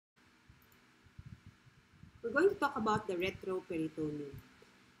we're going to talk about the retroperitoneum.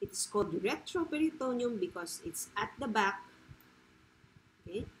 It's called retroperitoneum because it's at the back.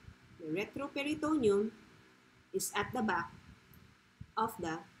 Okay, the retroperitoneum is at the back of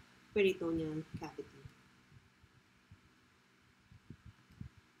the peritoneal cavity.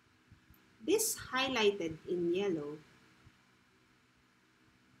 This highlighted in yellow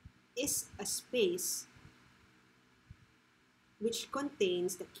is a space which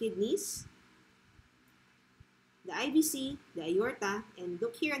contains the kidneys, the IVC, the aorta, and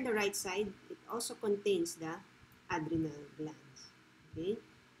look here on the right side, it also contains the adrenal glands. Okay,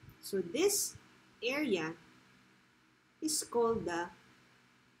 so this area is called the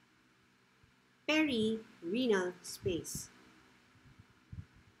perirenal space.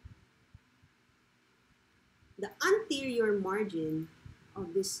 The anterior margin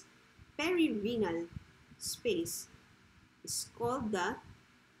of this perirenal space is called the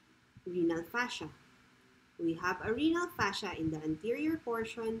renal fascia. We have a renal fascia in the anterior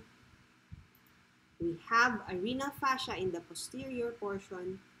portion. We have a renal fascia in the posterior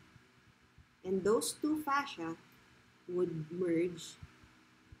portion. And those two fascia would merge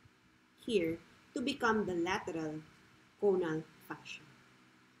here to become the lateral conal fascia.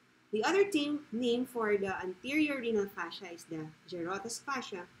 The other name for the anterior renal fascia is the Gerota's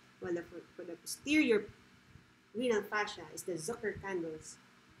fascia, while for the posterior renal fascia is the Zucker-Candles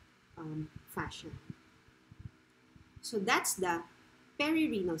fascia. So that's the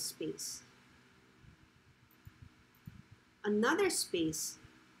perirenal space. Another space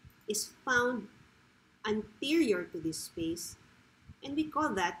is found anterior to this space, and we call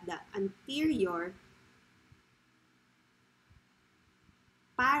that the anterior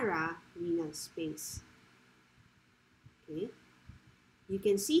pararenal space. Okay, you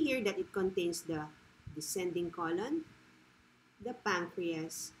can see here that it contains the descending colon, the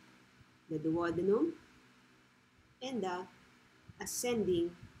pancreas, the duodenum, and the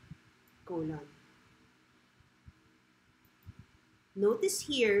ascending colon. Notice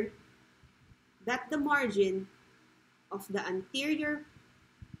here that the margin of the anterior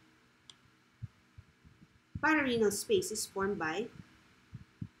pararenal space is formed by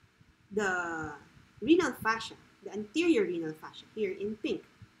the renal fascia, the anterior renal fascia, here in pink.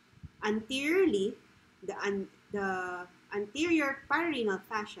 Anteriorly, the anterior pararenal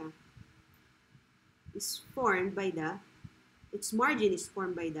fascia is formed by its margin is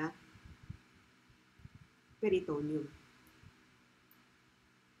formed by the peritoneum.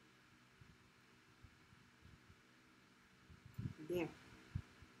 There.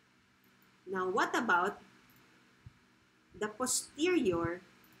 Now, what about the posterior,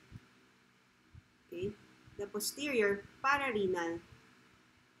 okay, the posterior pararenal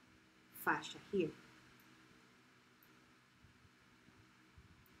fascia here?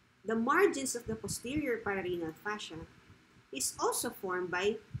 The margins of the posterior pararenal fascia is also formed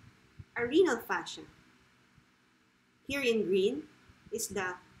by a renal fascia. Here in green is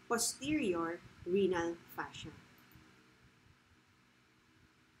the posterior renal fascia.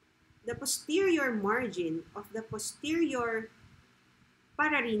 The posterior margin of the posterior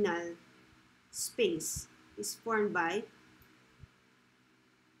pararenal space is formed by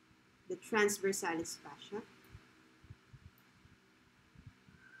the transversalis fascia.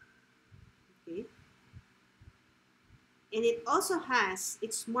 Okay. And it also has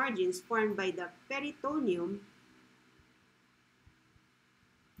its margins formed by the peritoneum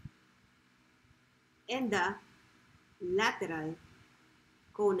and the lateral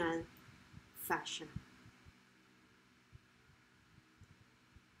conal fascia.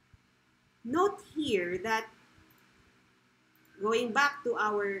 Note here that going back to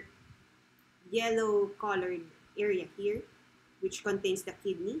our yellow colored area here, which contains the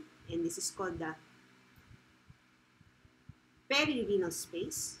kidney, and this is called the perirenal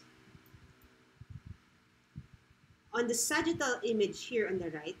space. On the sagittal image here on the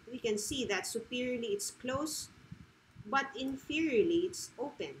right, we can see that superiorly it's closed, but inferiorly it's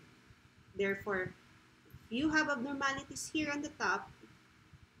open. Therefore, if you have abnormalities here on the top,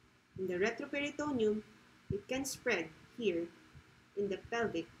 in the retroperitoneum, it can spread here in the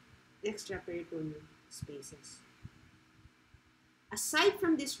pelvic extraperitoneal spaces. Aside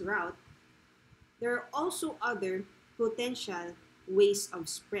from this route, there are also other potential ways of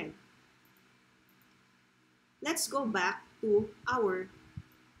spread. Let's go back to our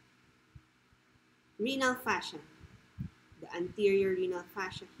renal fascia. The anterior renal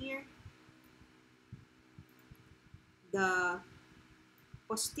fascia here, the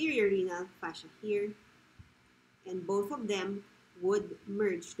posterior renal fascia here, and both of them would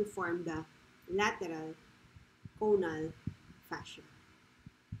merge to form the lateral conal fascia.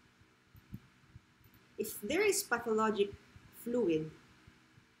 if there is pathologic fluid,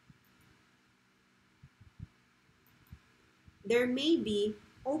 there may be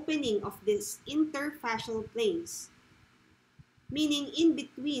opening of these interfascial planes, meaning in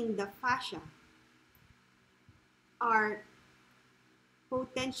between the fascia are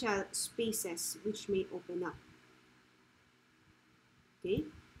potential spaces which may open up. Okay?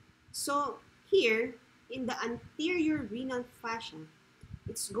 So here, in the anterior renal fascia,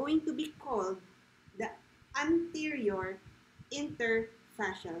 it's going to be called the anterior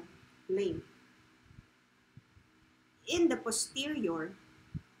interfascial plane. In the posterior,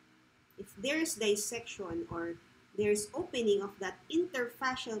 if there's dissection or there's opening of that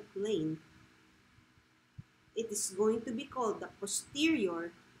interfascial plane, it is going to be called the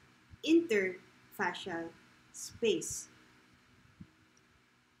posterior interfascial space.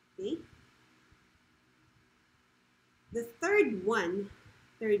 Okay? The third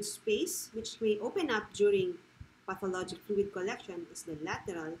space, which may open up during pathologic fluid collection, is the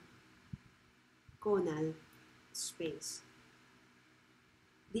lateral conal space.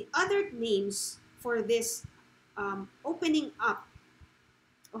 The other names for this opening up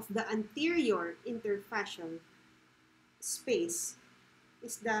of the anterior interfascial space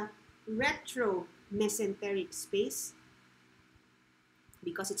is the retromesenteric space,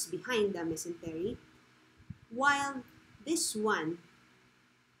 because it's behind the mesentery, while this one,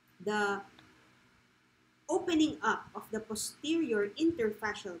 the opening up of the posterior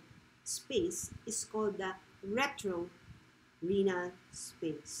interfascial space, is called the retrorenal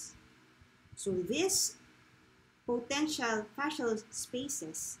space. So these potential fascial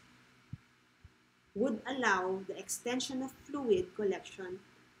spaces would allow the extension of fluid collection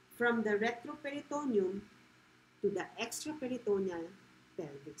from the retroperitoneum to the extraperitoneal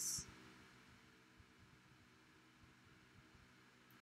pelvis.